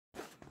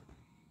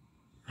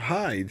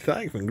Hi, it's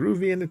Ike from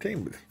Groovy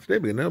Entertainment. Today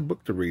we got another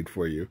book to read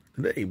for you.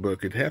 Today's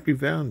book is Happy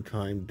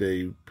Valentine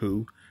Day,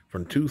 Pooh,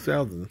 from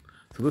 2000.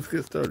 So let's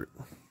get started.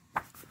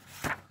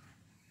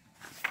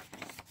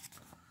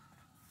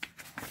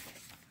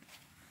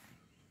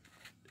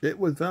 It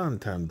was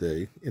Valentine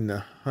Day in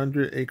the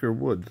 100-acre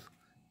woods.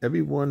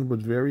 Everyone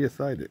was very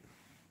excited.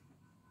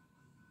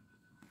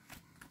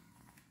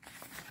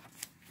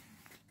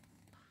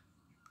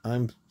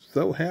 I'm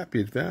so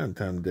happy it's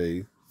Valentine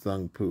Day,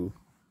 sung Pooh.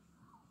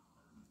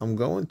 I'm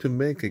going to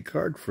make a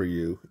card for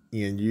you,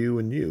 and you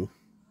and you.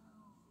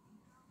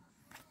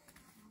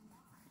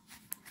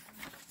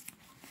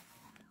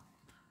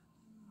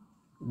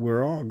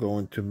 We're all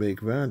going to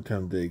make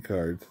Valentine Day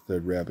cards,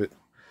 said Rabbit,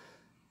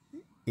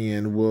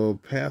 and we'll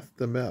pass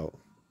them out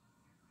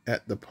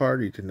at the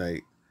party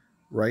tonight.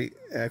 Right,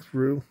 asked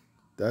Roo?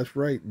 That's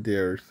right,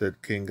 dear,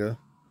 said Kinga.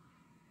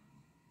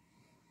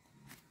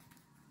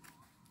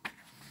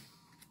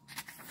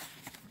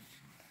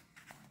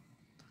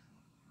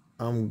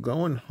 I'm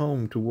going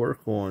home to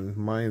work on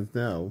mine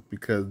now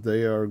because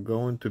they are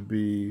going to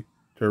be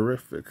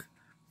terrific,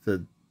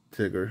 said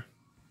Tigger.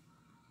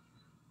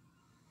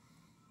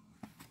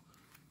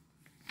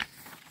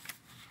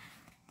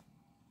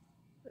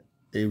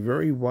 A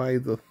very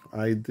wise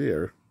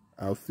idea.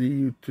 I'll see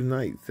you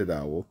tonight, said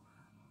Owl.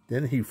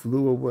 Then he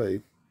flew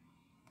away.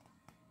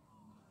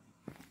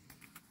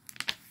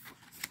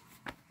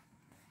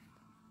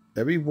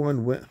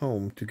 Everyone went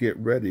home to get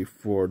ready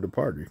for the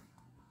party.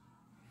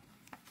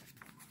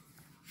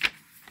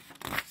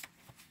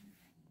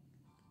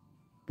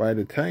 By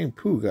the time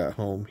Pooh got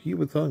home, he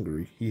was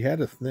hungry. He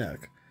had a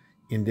snack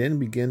and then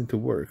began to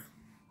work.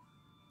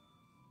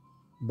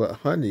 But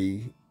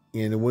honey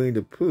and Winnie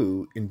the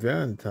Pooh and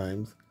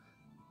Valentine's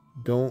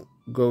don't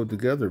go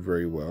together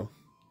very well.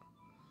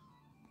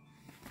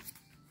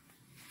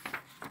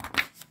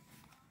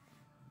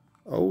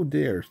 Oh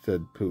dear,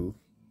 said Pooh.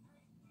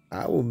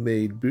 Owl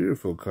made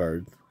beautiful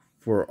cards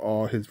for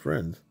all his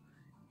friends.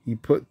 He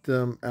put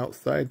them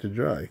outside to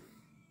dry.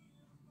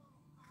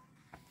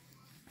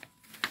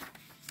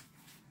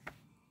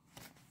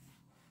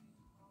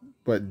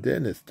 But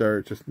then it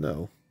started to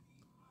snow.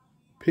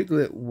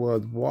 Piglet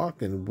was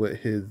walking with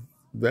his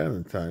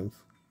Valentines.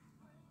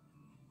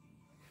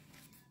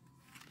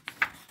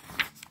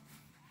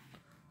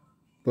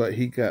 But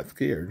he got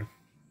scared.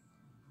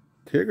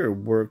 Tigger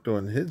worked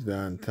on his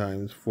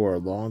Valentines for a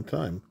long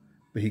time,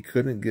 but he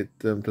couldn't get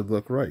them to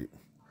look right.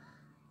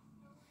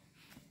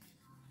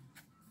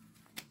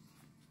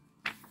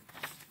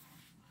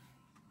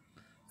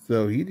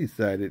 So he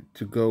decided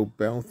to go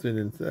bouncing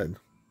instead.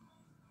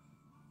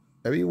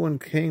 Everyone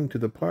came to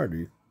the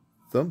party.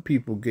 Some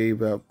people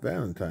gave out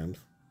Valentines.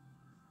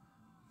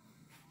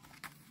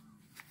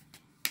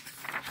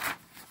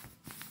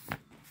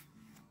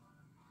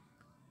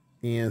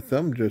 And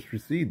some just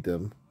received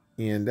them,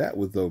 and that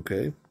was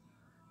okay.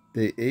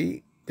 They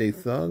ate, they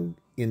sung,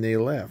 and they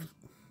laughed.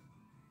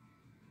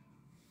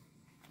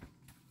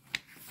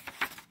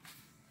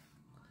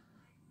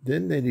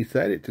 Then they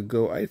decided to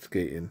go ice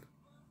skating.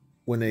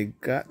 When they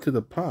got to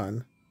the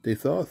pond, they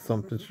saw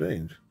something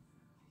strange.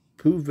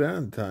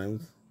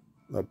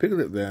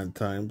 Piglet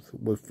Valentines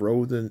was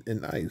frozen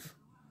in ice.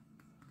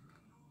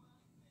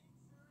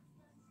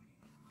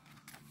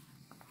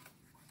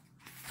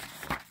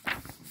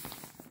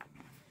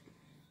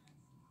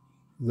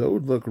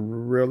 Those look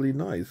really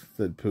nice,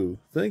 said Pooh.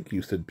 Thank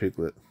you, said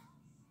Piglet.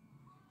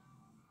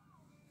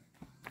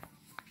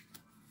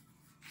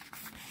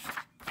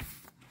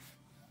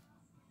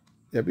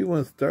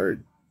 Everyone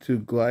started to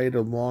glide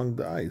along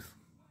the ice.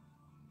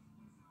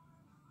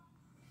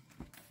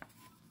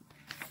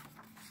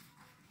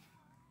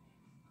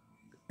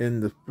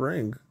 In the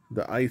spring,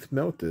 the ice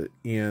melted,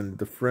 and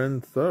the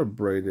friends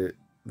celebrated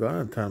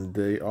Valentine's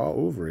Day all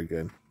over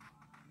again.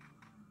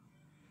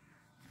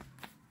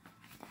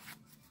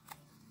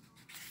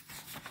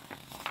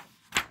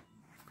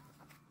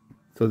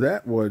 So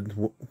that was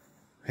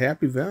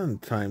Happy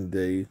Valentine's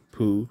Day,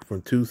 Pooh,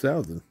 from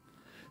 2000.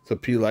 So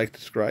if you like,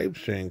 subscribe,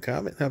 share, and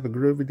comment. Have a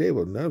groovy day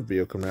with another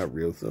video coming out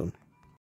real soon.